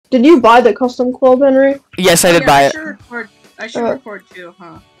Did you buy the custom club, Henry? Yes, I did buy it. I should record too,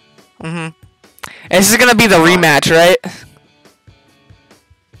 huh? And this is gonna be the rematch, right?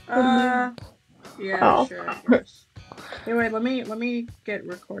 Yeah, sure. I guess. Anyway, let me get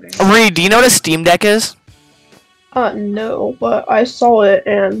recording. Reed, do you know what a Steam Deck is? No, but I saw it,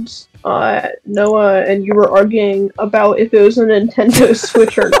 and Noah and you were arguing about if it was a Nintendo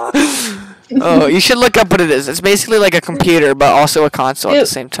Switch or not. Oh, you should look up what it is. It's basically like a computer, but also a console at the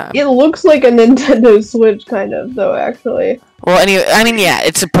same time. It looks like a Nintendo Switch, kind of, though, actually. Well, anyway, I mean, yeah,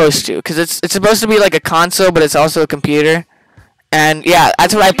 it's supposed to, because it's supposed to be like a console, but it's also a computer. And yeah,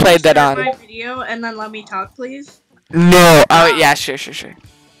 that's what I played that on. My video and then let me talk, please. No. Oh, yeah, sure.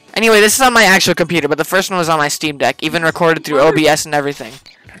 Anyway, this is on my actual computer, but the first one was on my Steam Deck, even recorded through OBS and everything.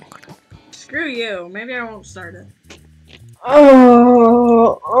 Screw you. Maybe I won't start it.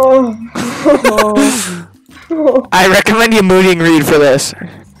 I recommend you muting Reed for this.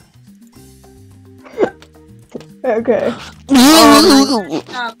 Okay.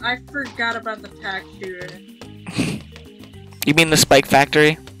 I forgot about the tack shooter. You mean the Spike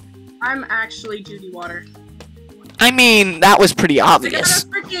Factory? I'm actually Judy Water. I mean, that was pretty obvious. I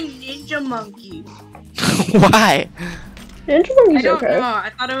got a freaking ninja monkey. Why? Ninja monkey's I don't okay. know.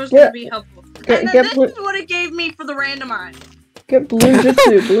 I thought it was gonna be helpful. And then this is what it gave me for the randomize. Get Bloon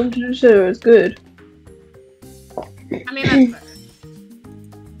Jutsu. Bloon Jutsu is good. I mean, that's better.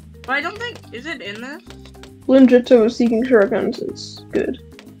 But I don't think... Is it in this? Bloon Jutsu is Seeking Shurikens. It's good.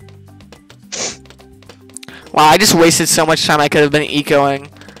 Wow, I just wasted so much time I could have been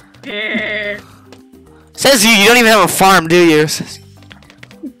ecoing. Yeah. Says you don't even have a farm, do you?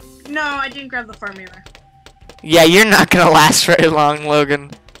 No, I didn't grab the farm either. Yeah, you're not gonna last very long,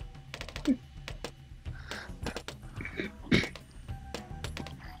 Logan.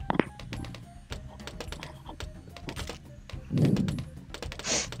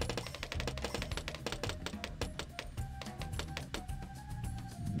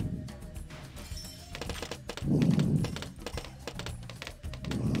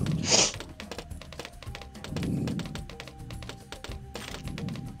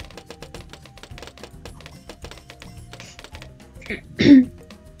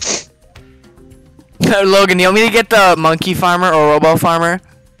 Logan, you want me to get the monkey farmer or robo farmer?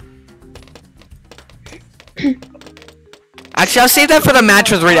 Actually, I'll save that for the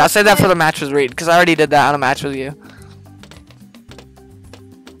match with Reed. Because I already did that on a match with you.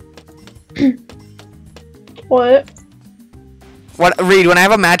 What? Reed, when I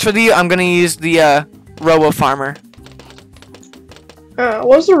have a match with you, I'm gonna use the robo farmer.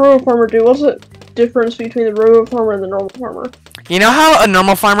 What's the robo farmer do? What's the difference between the robo farmer and the normal farmer? You know how a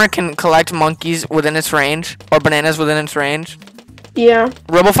normal farmer can collect monkeys within its range? Or bananas within its range? Yeah.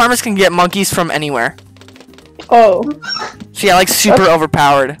 Robo farmers can get monkeys from anywhere. Oh. So yeah, like super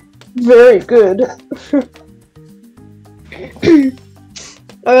overpowered. Very good.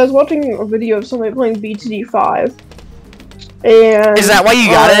 I was watching a video of somebody playing BTD5. And... Is that why you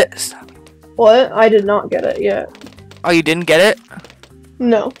got it? What? I did not get it yet. Oh, you didn't get it?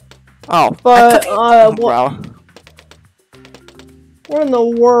 No. Oh. But, bro. What in the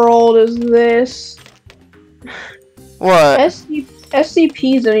world is this? What?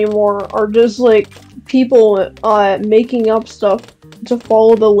 SCPs anymore are just like people making up stuff to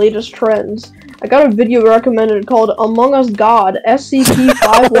follow the latest trends. I got a video recommended called Among Us God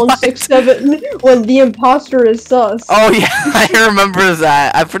SCP-5167 when the imposter is sus. Oh yeah, I remember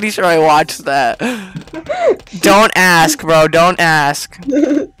that. I'm pretty sure I watched that. Don't ask, bro. Don't ask.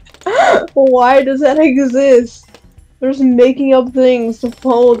 Why does that exist? They're just making up things to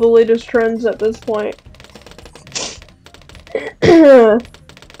follow the latest trends at this point. Hey,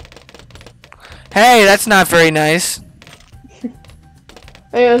 that's not very nice.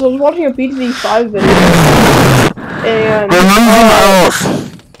 Anyways, I was watching a BTD5 video, and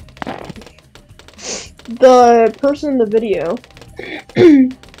the person in the video,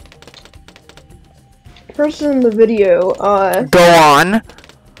 go on.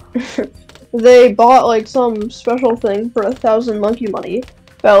 They bought like some special thing for 1,000 monkey money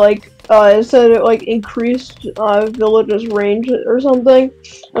that like it said it like increased village's range or something,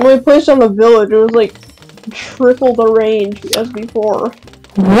 and when we placed on the village it was like triple the range as before.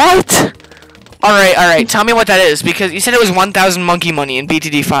 What? Alright, tell me what that is, because you said it was 1,000 monkey money in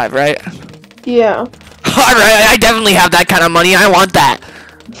BTD5, right? Yeah. Alright, I definitely have that kind of money, I want that.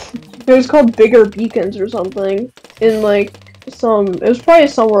 It was called Bigger Beacons or something, in like it was probably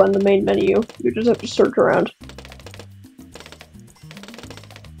somewhere on the main menu. You just have to search around.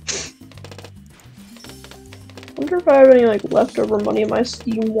 I wonder if I have any like leftover money in my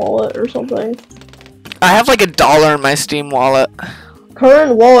Steam wallet or something. I have like $1 in my Steam wallet.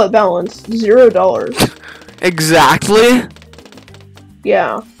 Current wallet balance, $0. Exactly.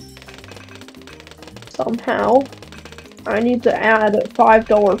 Yeah. Somehow, I need to add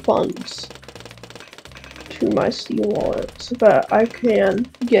 $5 funds to my Steam wallet so that I can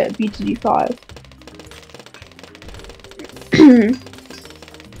get BTD5.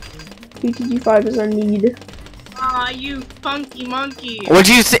 BTD5 is a need. Aw, you funky monkey. What'd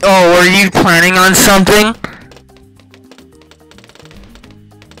you think? Oh, were you planning on something?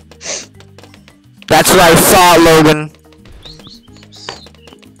 That's what I thought, Logan.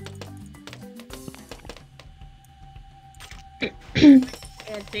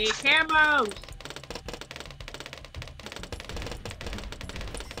 It's the camos.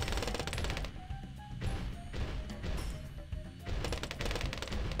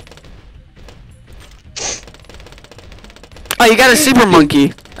 Oh, you got a super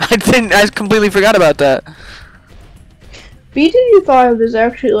monkey. I completely forgot about that. BTD5 is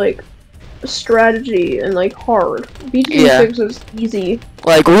actually like strategy and like hard. BTD6 is easy.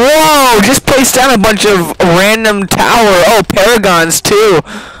 Like, whoa! Just place down a bunch of random tower. Oh, paragons too.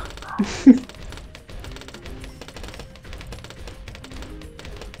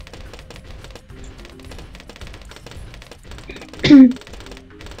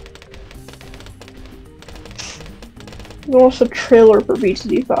 What's a trailer for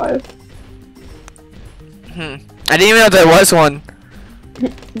BTD5? I didn't even know there was one.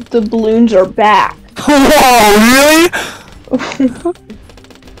 The balloons are back. Whoa! Really?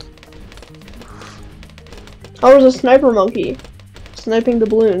 Oh, there's a sniper monkey sniping the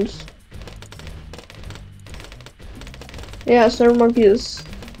balloons. Yeah, sniper monkey is.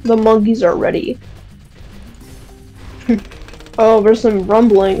 The monkeys are ready. Oh, there's some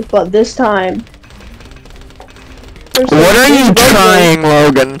rumbling, but this time. What are you trying,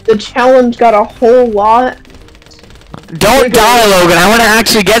 Logan? The challenge got a whole lot. Don't die, Logan. I want to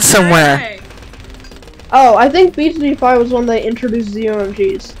actually get somewhere. Hey. Oh, I think BTD5 was when they introduced the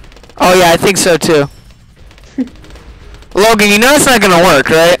OMGs. Oh yeah, I think so too. Logan, you know it's not gonna work,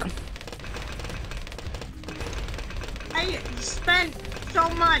 right? I spent so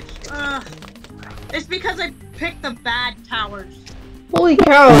much. It's because I picked the bad towers. Holy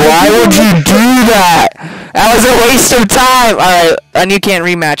cow! Why would you do that? That was a waste of time. All right, and you can't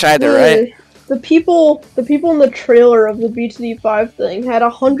rematch either, right? The people in the trailer of the BTD5 thing had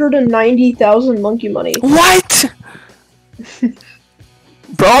 190,000 monkey money. What?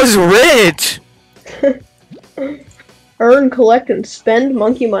 Bro's rich. Earn, collect, and spend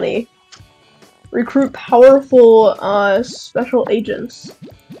monkey money. Recruit powerful special agents.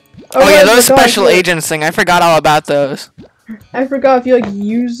 Oh yeah, I those forgot special if you- agents thing. I forgot all about those. I forgot if you like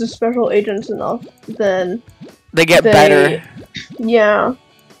use the special agents enough, then They get better. Yeah,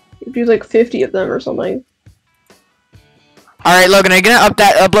 you do like 50 of them or something. All right, Logan, are you gonna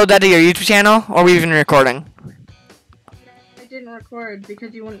upload that to your YouTube channel, or are we even recording? I didn't record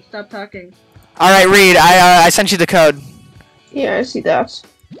because you wouldn't stop talking. All right, Reed, I sent you the code. Yeah, I see that.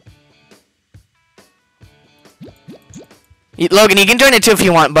 Logan, you can join it too if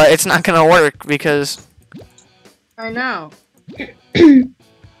you want, but it's not gonna work because I know. maybe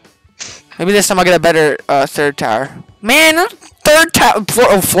this time I'll get a better third tower. Man,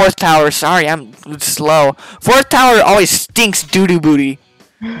 fourth tower. Sorry, I'm slow. Fourth tower always stinks doo-doo booty.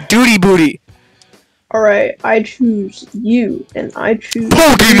 Duty booty. Alright, I choose you, and I choose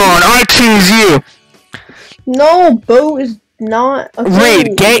Pokemon, I choose you. No, Bo is not a Raid,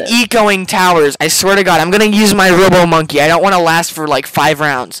 thing get with it. ecoing towers. I swear to God, I'm gonna use my Robo Monkey. I don't want to last for like 5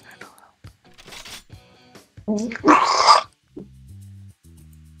 rounds.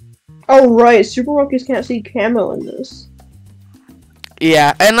 Oh right, super monkeys can't see camo in this.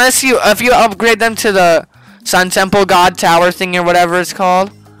 Yeah, unless if you upgrade them to the Sun Temple God Tower thing or whatever it's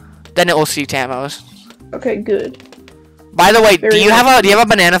called, then it will see Tamos. Okay, good. By the way, Very do you have a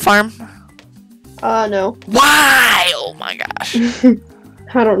banana farm? No. Why? Oh my gosh.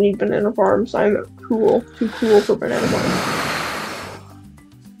 I don't need banana farms. I'm too cool for banana farms.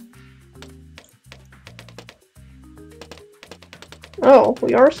 Oh,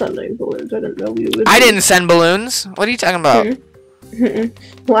 we are sending balloons. I didn't know we would. I didn't send balloons. What are you talking about?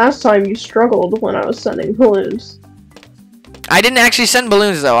 Last time you struggled when I was sending balloons. I didn't actually send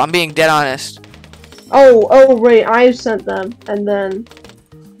balloons though. I'm being dead honest. Oh, right. I sent them, and then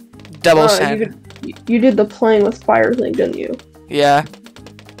Double send. you did the playing with fire thing, didn't you? Yeah.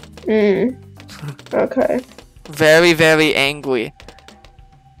 Okay. Very, very angry.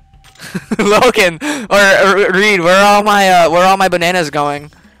 Logan or Reed, where are all my bananas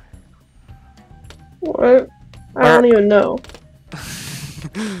going? What? I don't even know.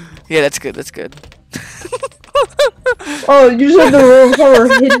 Yeah, that's good. That's good. Oh, you just have the room farmer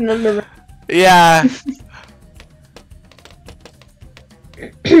hidden under. Yeah.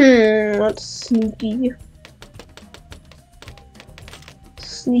 That's sneaky.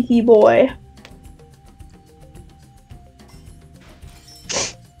 Sneaky boy.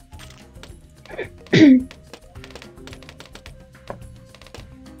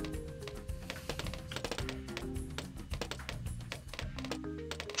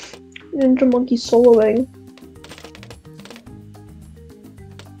 Ninja monkey soloing.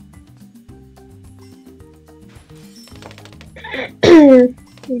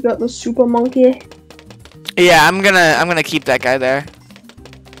 You got the super monkey. Yeah, I'm gonna keep that guy there.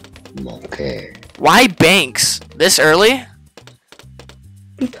 Monkey. Why banks? This early?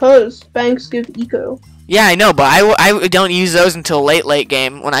 Because banks give eco. Yeah, I know, but I don't use those until late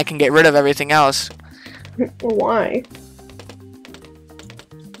game when I can get rid of everything else. Why?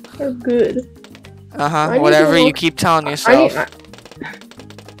 They're good. Uh-huh, whatever you keep telling yourself.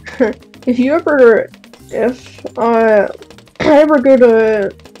 If I ever go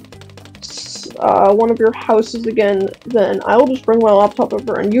to one of your houses again, then I will just bring my laptop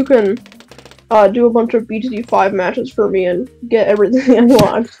over and you can do a bunch of BTD5 matches for me and get everything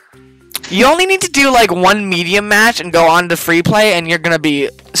unlocked. You only need to do like one medium match and go on to free play and you're gonna be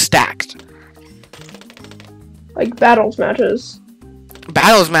stacked. Like battles matches.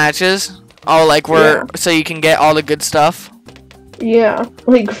 Battles matches? Oh, like so you can get all the good stuff? Yeah,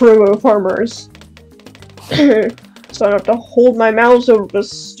 like remote farmers. So I don't have to hold my mouse over this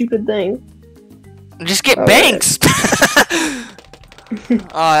stupid thing. Just get banks!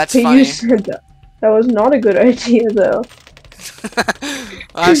 Oh, that's You funny. said that. That was not a good idea, though.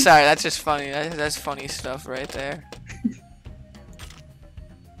 I'm sorry, that's just funny. That's funny stuff right there.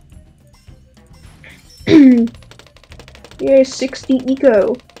 Yay, 60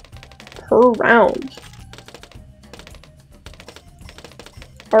 eco per round.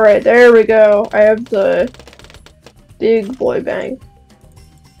 Alright, there we go. I have the big boy bank.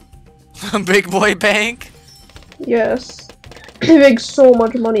 Big boy bank? Yes. It makes so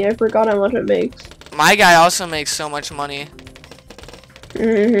much money, I forgot how much it makes. My guy also makes so much money.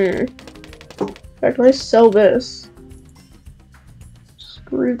 In fact, when I sell this,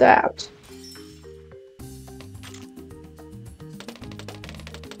 screw that.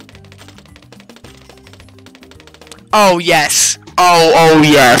 Oh yes. Oh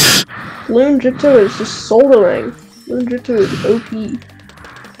yes. Bloon Jitto is just soloing. Bloon Jitto is OP.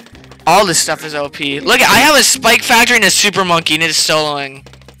 All this stuff is OP. Look, I have a Spike Factory and a Super Monkey and it's soloing.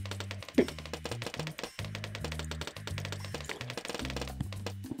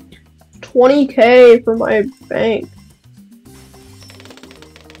 $20K for my bank.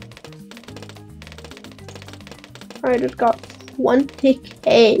 I just got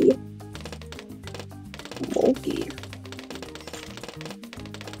 20K. Monkey.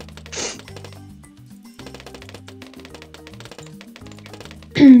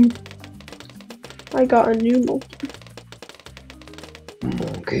 I got a new monkey.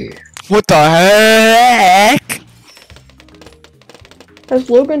 Monkey. What the heck? Has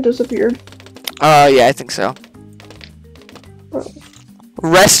Logan disappeared? Yeah, I think so.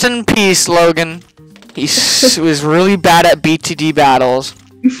 Rest in peace, Logan. He was really bad at BTD battles.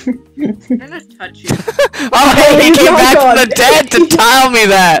 I'm gonna touch you. Oh, hey, he came my back God. from the dead to tell me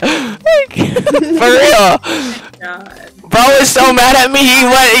that. For real. God. Bro is so mad at me.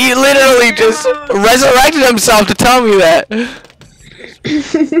 He literally just resurrected himself to tell me that.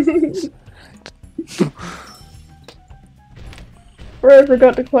 Bro, I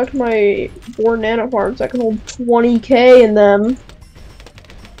forgot to collect my 4 nanofarms. I can hold 20K in them.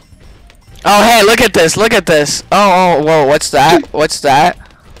 Oh, hey, look at this. Look at this. Oh, whoa, what's that? What's that?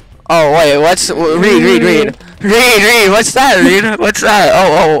 Oh, wait, read. Read, what's that, Reed? What's that?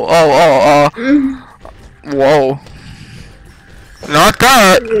 Oh. Whoa. Not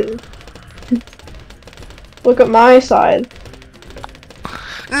that. Look at my side.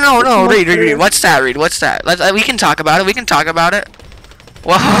 No, Reed. What's that, Reed? What's that? We can talk about it.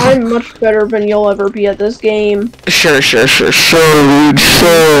 Wow. I'm much better than you'll ever be at this game. Sure, Reed,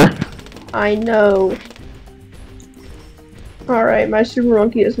 sure. I know. Alright, my super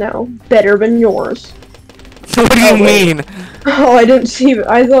monkey is now better than yours. What do you wait. mean? Oh, I didn't see it.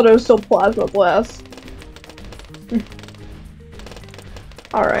 I thought it was still plasma blast.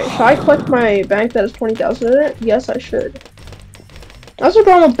 Alright, should I collect my bank that has 20,000 in it? Yes, I should. That's the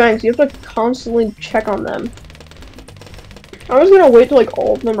problem with banks, you have to constantly check on them. I was gonna wait till like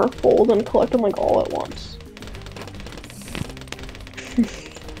all of them are full, then collect them like all at once.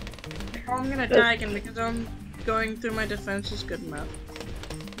 Oh, I'm gonna die again because I'm going through my defenses good enough.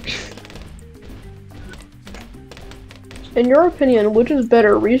 In your opinion, which is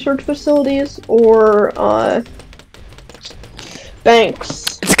better, research facilities or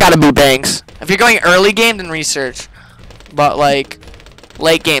banks? It's gotta be banks. If you're going early game, then research. But like,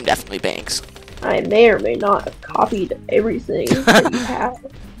 late game, definitely banks. I may or may not have copied everything that you have.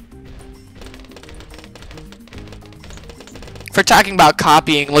 If we're talking about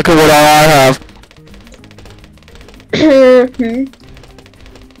copying, look at what all I have.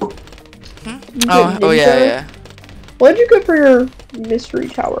 Oh yeah. What did you get for your mystery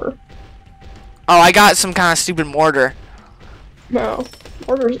tower? Oh, I got some kind of stupid mortar. No,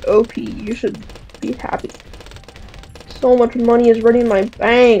 mortar's OP. You should be happy. So much money is ready in my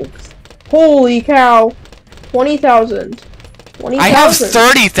banks. Holy cow! 20,000. 20,000. I have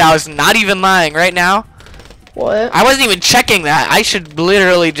 30,000. Not even lying right now. What? I wasn't even checking that. I should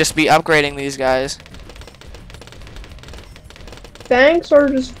literally just be upgrading these guys. Banks are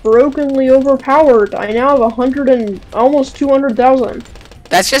just brokenly overpowered. I now have 100 and almost 200,000.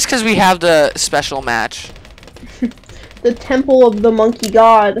 That's just because we have the special match. The Temple of the Monkey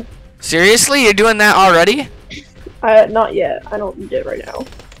God. Seriously? You're doing that already? Not yet. I don't need it right now.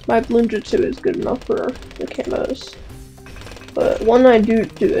 My bloonjitsu is good enough for the camos. But when I do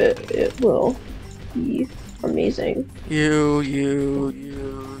it, it will be amazing. You.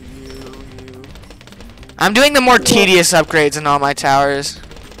 I'm doing the more tedious upgrades in all my towers.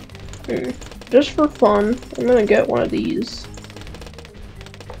 Just for fun, I'm gonna get one of these.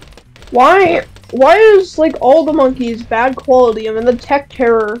 Why is like all the monkeys bad quality? I mean, the Tech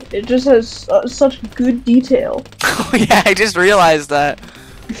Terror, it just has such good detail. Oh yeah, I just realized that.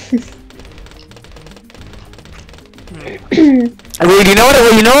 Wait, you know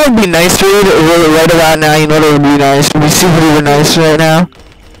what would be nice to read right about now? You know what would be nice? It would be super duper nice right now.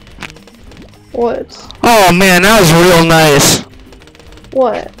 What? Oh man, that was real nice.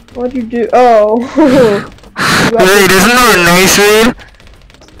 What? What'd you do? Oh. Wait, isn't that a nice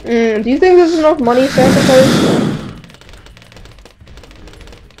read? Do you think there's enough money sacrificed?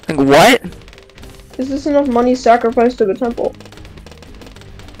 Like what? Is this enough money sacrificed to the temple?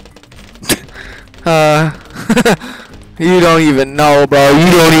 You don't even know, bro.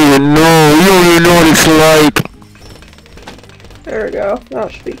 You don't even know what it's like. There we go.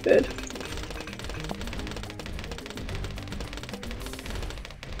 That should be good.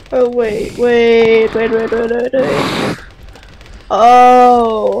 Oh, wait.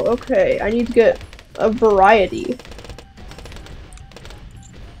 Oh, okay. I need to get a variety.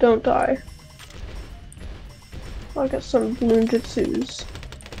 Don't die. I'll get some bloonjitsus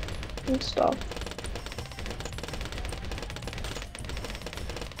and stuff.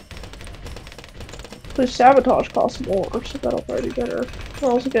 The sabotage costs more, so that'll probably be better.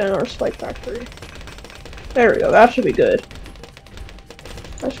 I'll also get another spike factory. There we go, that should be good.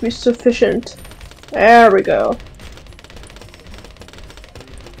 That should be sufficient. There we go.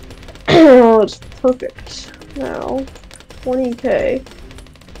 It's perfect. Now, 20k.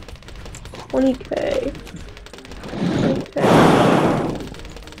 20k. 20k.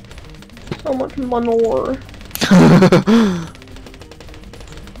 So much manure.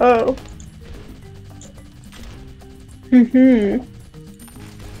 Oh. Too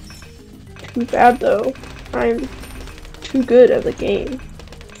bad though. I'm too good at the game.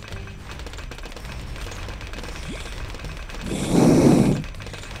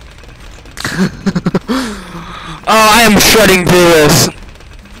 Oh, I am shredding through this.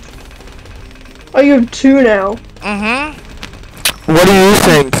 Oh, you have 2 now. What do you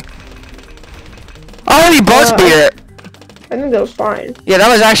think? Oh, he boss beat it. I think that was fine. Yeah, that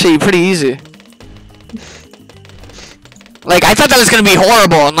was actually pretty easy. Like, I thought that was gonna be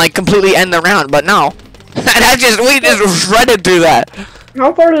horrible and like completely end the round, but no. We just shredded through that.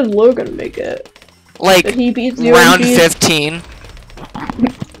 How far did Logan make it? Like, did he beat round 15.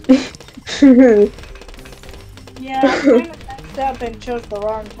 Yeah, I kind of messed up and chose the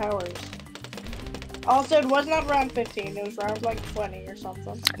wrong towers. Also, it was not round 15, it was round like 20 or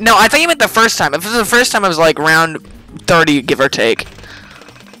something. No, I thought you meant the first time. If it was the first time, it was like round 30, give or take.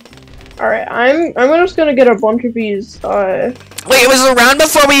 Alright, I'm just gonna get a bunch of these, Wait, it was the round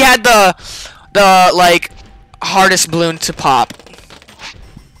before we had the like, hardest balloon to pop.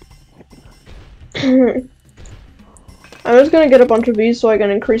 I'm just gonna get a bunch of these so I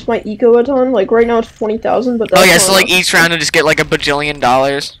can increase my eco a ton. Like, right now it's 20,000, but that's oh yeah, so like each round I just get like a bajillion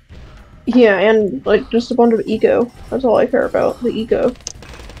dollars. Yeah, and like just a bunch of eco. That's all I care about, the eco.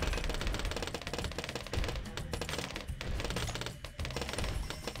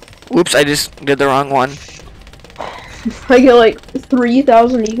 Oops, I just did the wrong one. I get like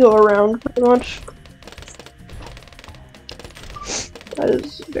 3,000 eco around, pretty much. That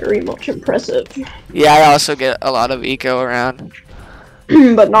is very much impressive. Yeah, I also get a lot of eco around.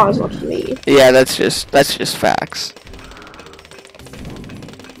 But not as much as me. Yeah, that's just facts.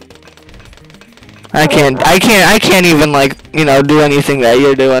 I can't even like, you know, do anything that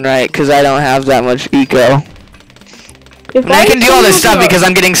you're doing, right? Because I don't have that much eco. If I can do all this stuff because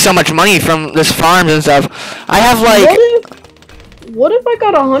I'm getting so much money from this farms and stuff. I have like. What if I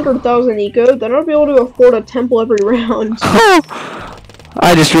got 100,000 eco? Then I'd be able to afford a temple every round.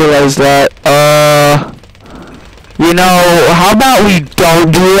 I just realized that. You know, how about we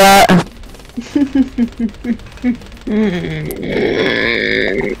don't do that?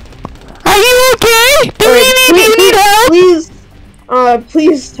 Are you okay? Do you need help?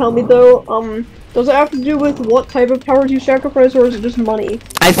 Please tell me though. Does it have to do with what type of powers you sacrifice, or is it just money?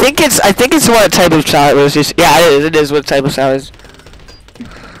 I think it's what type of powers. Yeah, it is what type of powers.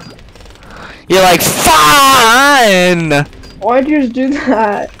 You're like, fine! Why'd you just do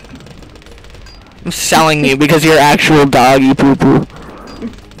that? I'm selling you because you're actual doggy poo poo.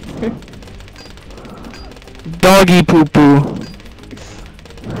 Doggy poo poo.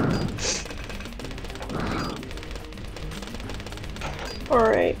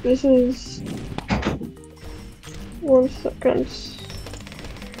 Alright, this is... 1 second.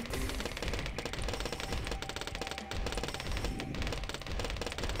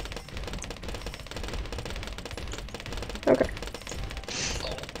 Okay.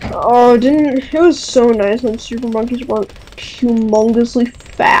 Oh, it was so nice when super monkeys weren't humongously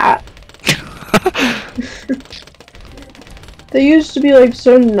fat. They used to be like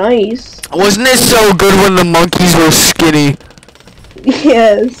so nice. Wasn't it so good when the monkeys were skinny?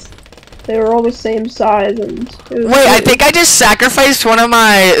 Yes. They were all the same size and it was Wait, I think I just sacrificed one of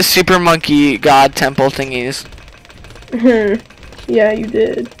my super monkey god temple thingies. Yeah, you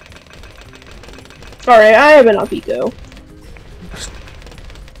did. Alright, I have enough eco.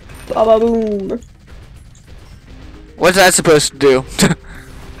 Baba boom. What's that supposed to do?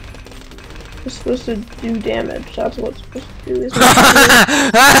 It's supposed to do damage. That's what it's supposed to do. Isn't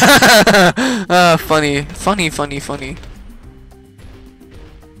it? Funny.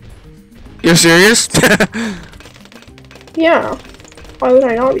 You're serious? Yeah. Why would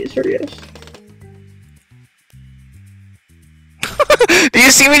I not be serious? Do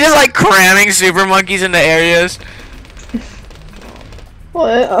you see me just like cramming super monkeys into areas?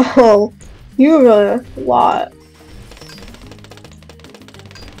 What? Oh, you have a lot.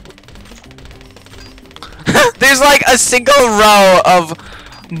 There's like a single row of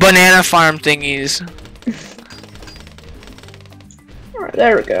banana farm thingies. Alright,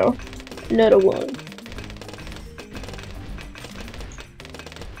 there we go. Another one.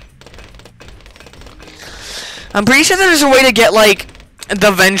 I'm pretty sure there's a way to get like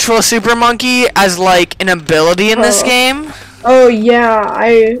the vengeful super monkey as like an ability in this game. Oh yeah,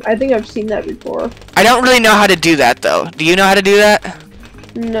 I think I've seen that before. I don't really know how to do that though. Do you know how to do that?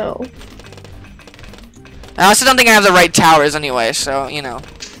 No. I also don't think I have the right towers anyway, so, you know.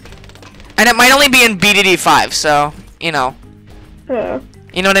 And it might only be in BDD5, so, you know.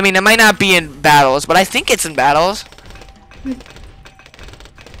 You know what I mean? It might not be in battles, but I think it's in battles.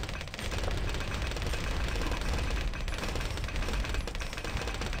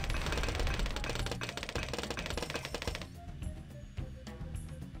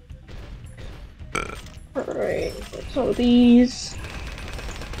 Alright, some of these.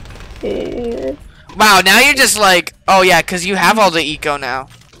 And... Wow, now you're just like, oh yeah, because you have all the eco now.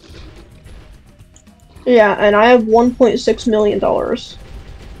 Yeah, and I have $1.6 million.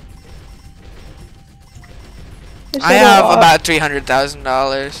 I have about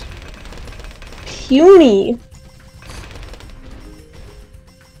 $300,000. Puny.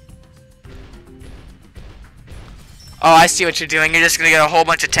 Oh, I see what you're doing. You're just gonna get a whole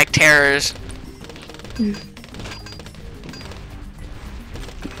bunch of tech terrors.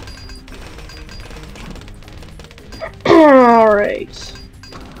 Alright.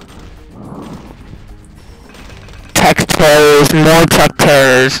 Tech terrors, more tech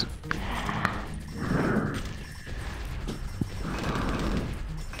terrors.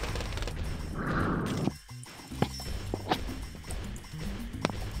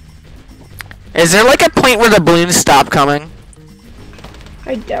 Is there like a point where the balloons stop coming?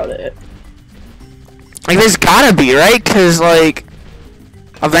 I doubt it. Like there's gotta be, right? Cause like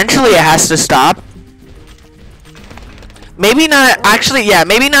eventually it has to stop. Maybe not actually, yeah,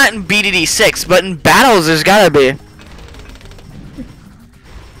 maybe not in BDD 6, but in battles there's gotta be.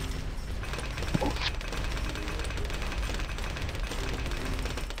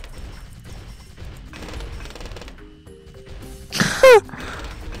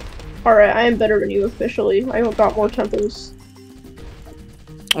 Alright, I am better than you officially. I got more temples.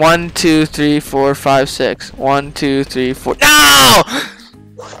 1, 2, 3, 4, 5, 6. 1, 2, 3, 4. No!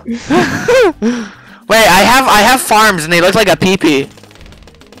 Wait, I have farms and they look like a pee-pee.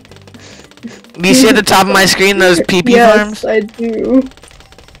 Do you see at the top of my screen those pee-pee farms? Yes, I do.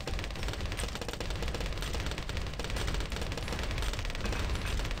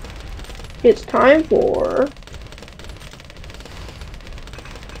 It's time for...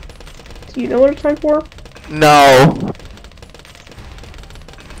 Do you know what it's time for? No.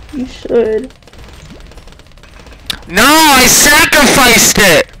 You should. No, I sacrificed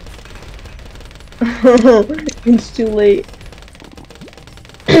it! It's too late.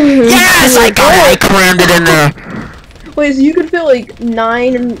 Yes, I got it! I crammed it in there. Wait, so you could fit like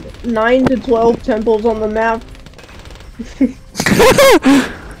 9 to 12 temples on the map.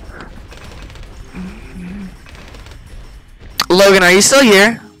 Logan, are you still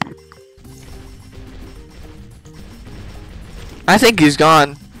here? I think he's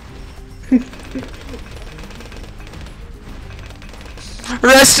gone.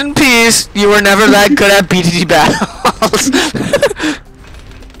 Rest in peace. You were never that good at BTT battles.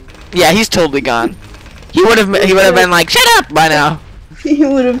 Yeah, he's totally gone. He would have been like, "Shut up!" by now. He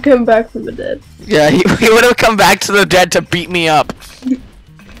would have come back from the dead. Yeah, he would have come back to the dead to beat me up.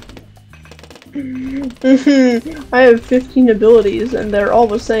 I have 15 abilities and they're all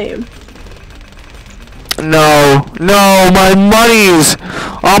the same. No, my monies!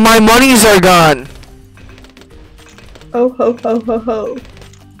 All my monies are gone! Oh ho ho ho ho.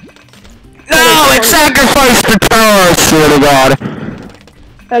 No, it sacrificed the tower, I swear to God.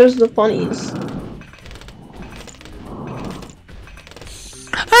 That is the funnies.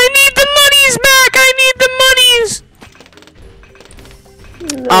 I need the monies back! I need the monies!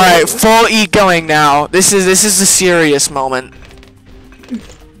 No. Alright, full eat going now. This is a serious moment.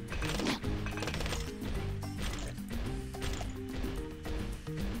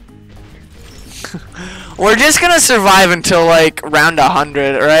 We're just gonna survive until like round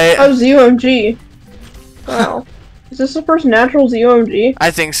 100, right? Oh, ZOMG. Wow. Is this the first natural ZOMG? I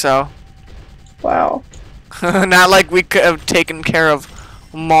think so. Wow. Not like we could have taken care of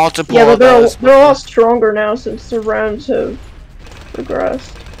multiple Yeah, but of they're those. a lot stronger now since the rounds have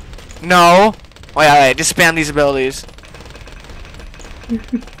progressed. No. Wait, just spam these abilities.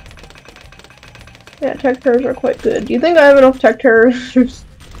 Yeah, tech terrors are quite good. Do you think I have enough tech terrors?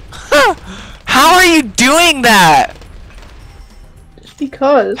 How are you doing that? Just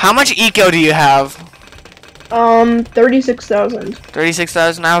because. How much eco do you have? 36,000.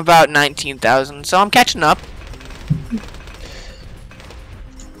 36,000. I have about 19,000, so I'm catching up.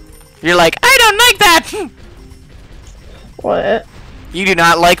 You're like, I don't like that. What? You do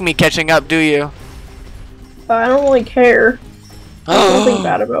not like me catching up, do you? I don't really care. There's nothing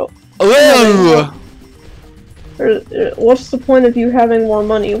bad about. Ooh. What's the point of you having more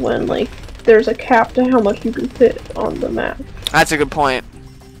money when, like, there's a cap to how much you can fit on the map? That's a good point.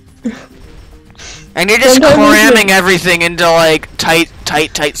 And you're just Sometimes cramming everything into like tight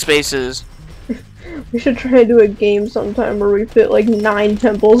spaces. We should try to do a game sometime where we fit like 9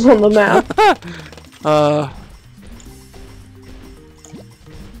 temples on the map.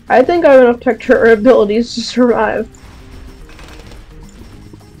 I think I have enough tech terror abilities to survive.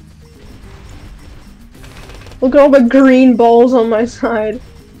 Look at all the green balls on my side.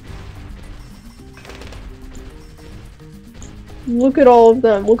 Look at all of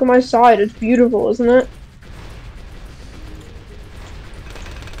them. Look at my side. It's beautiful, isn't it?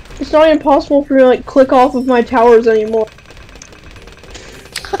 It's not even possible for me to like click off of my towers anymore.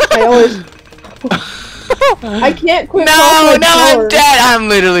 I always... I can't click off my towers. I'm dead. I'm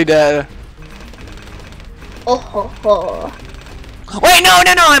literally dead. Oh ho ho. Wait, no,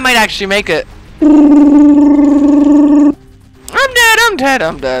 I might actually make it. I'm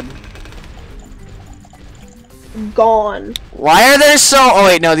dead. Gone. Why are there so... Oh,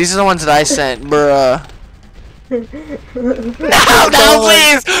 wait, no, these are the ones that I sent, bruh. No,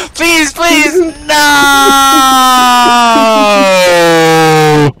 please, no!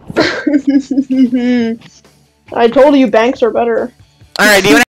 I told you banks are better. Alright, do you